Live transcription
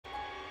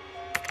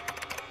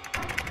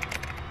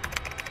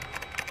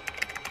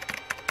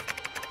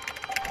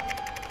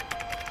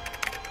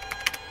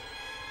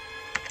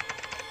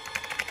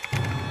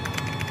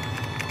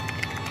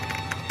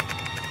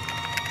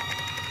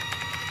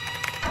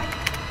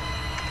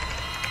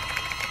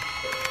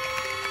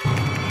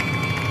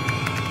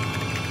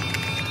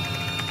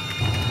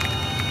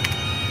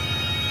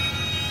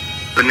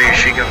But there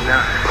she go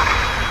now.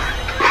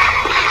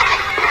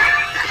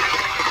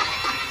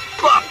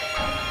 Fuck!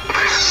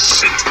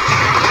 Shit!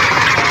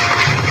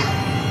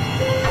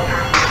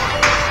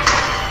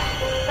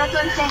 That's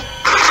what I'm saying.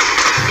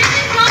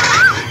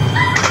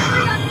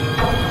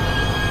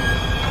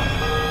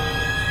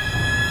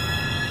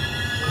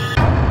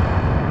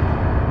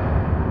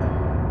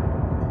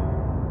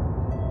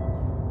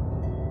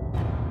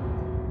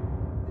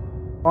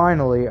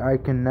 Finally, I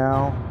can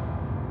now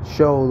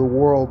show the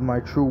world my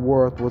true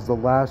worth was the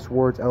last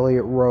words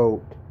Elliot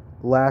wrote,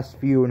 the last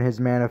few in his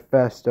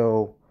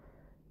manifesto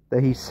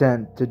that he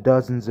sent to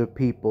dozens of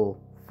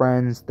people,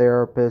 friends,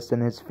 therapists,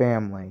 and his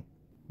family,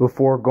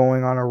 before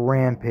going on a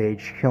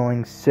rampage,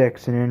 killing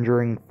 6 and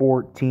injuring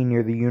 14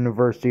 near the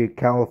University of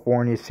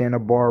California, Santa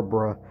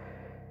Barbara,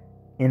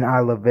 in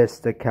Isla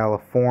Vista,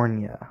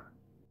 California.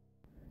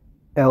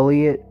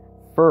 Elliot,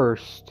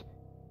 first,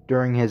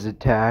 during his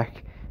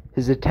attack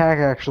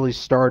actually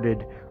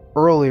started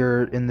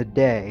earlier in the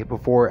day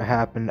before it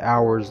happened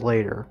hours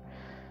later.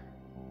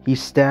 He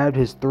stabbed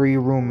his 3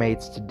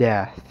 roommates to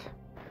death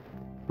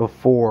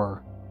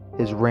before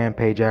his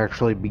rampage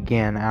actually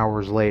began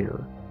hours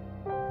later.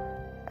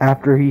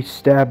 After he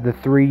stabbed the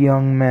 3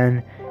 young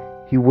men,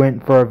 he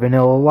went for a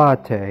vanilla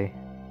latte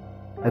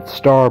at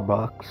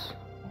Starbucks.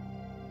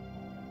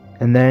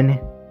 And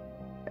then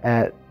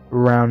at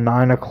around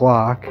 9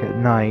 o'clock at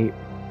night,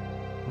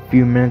 a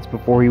few minutes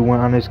before he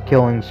went on his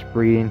killing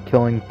spree and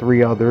killing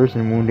 3 others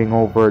and wounding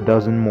over a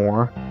dozen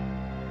more,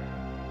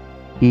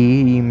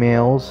 he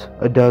emails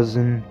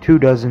 2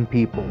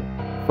 people,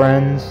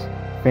 friends,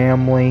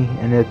 family,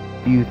 and a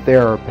few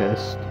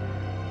therapists,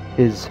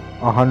 his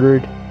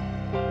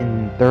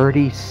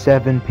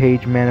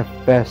 137-page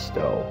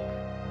manifesto.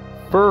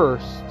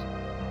 First,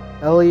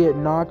 Elliot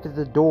knocked at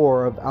the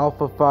door of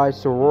Alpha Phi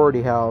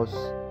sorority house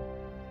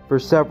for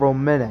several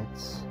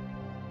minutes.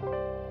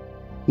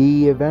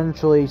 He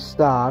eventually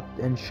stopped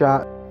and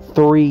shot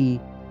 3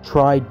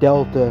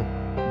 Tri-Delta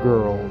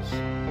girls,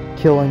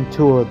 killing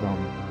 2 of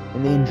them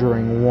and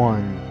injuring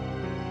 1.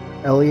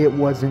 Elliot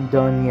wasn't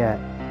done yet.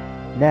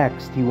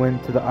 Next, he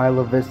went to the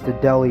Isla Vista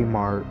Deli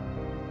Mart.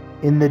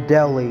 In the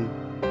deli,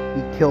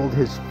 he killed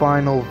his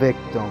final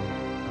victim,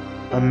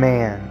 a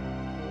man,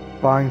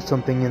 buying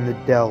something in the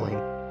deli.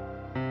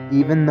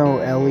 Even though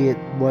Elliot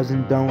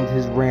wasn't done with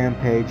his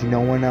rampage,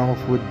 no one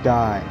else would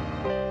die.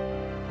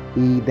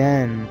 He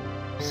then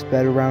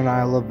sped around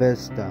Isla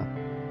Vista,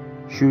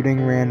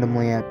 shooting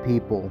randomly at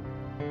people.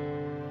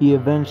 He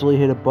eventually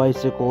hit a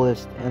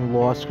bicyclist and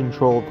lost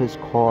control of his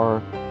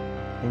car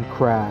and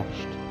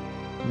crashed.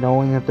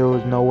 Knowing that there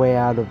was no way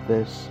out of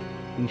this,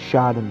 he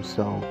shot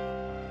himself.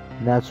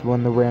 And that's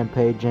when the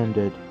rampage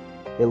ended.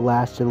 It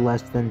lasted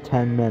less than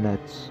 10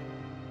 minutes.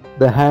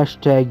 The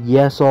hashtag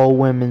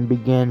 #YesAllWomen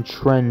began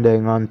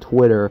trending on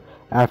Twitter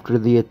after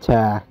the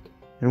attack,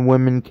 and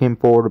women came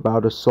forward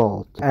about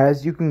assault.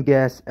 As you can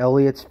guess,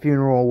 Elliot's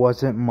funeral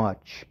wasn't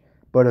much,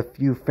 but a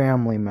few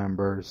family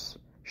members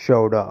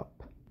showed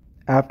up.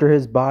 After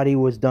his body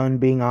was done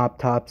being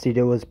autopsied,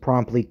 it was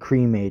promptly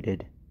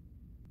cremated.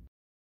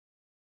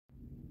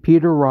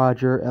 Peter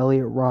Rodger,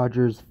 Elliot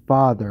Rodger's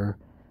father,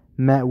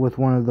 met with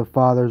one of the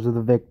fathers of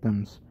the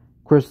victims.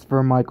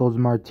 Christopher Michaels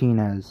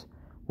Martinez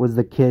was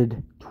the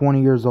kid,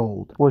 20 years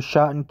old, was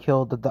shot and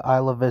killed at the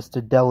Isla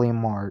Vista Deli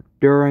Mart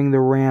during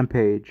the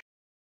rampage.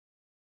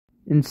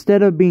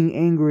 Instead of being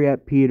angry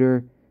at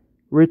Peter,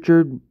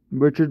 Richard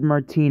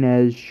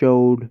Martinez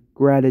showed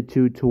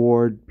gratitude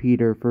toward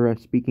Peter for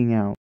speaking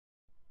out.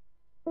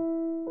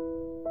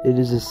 It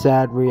is a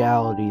sad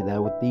reality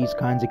that with these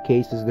kinds of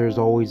cases there's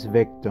always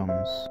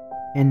victims.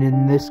 And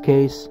in this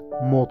case,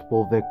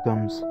 multiple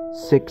victims,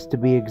 6 to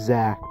be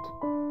exact.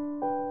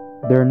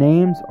 Their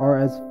names are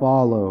as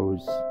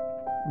follows: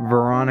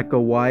 Veronica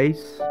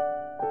Weiss,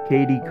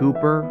 Katie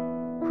Cooper,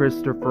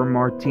 Christopher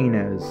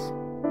Martinez.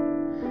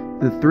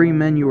 The 3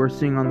 men you are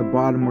seeing on the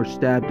bottom were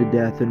stabbed to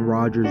death in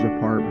Rodger's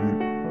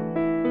apartment.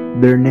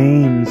 Their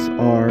names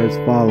are as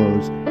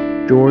follows: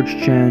 George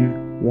Chen,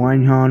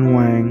 Weinhan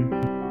Wang,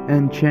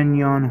 and Chen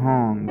Yan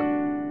Hong.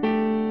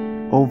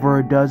 Over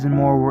a dozen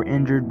more were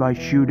injured by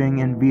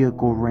shooting and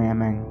vehicle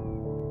ramming.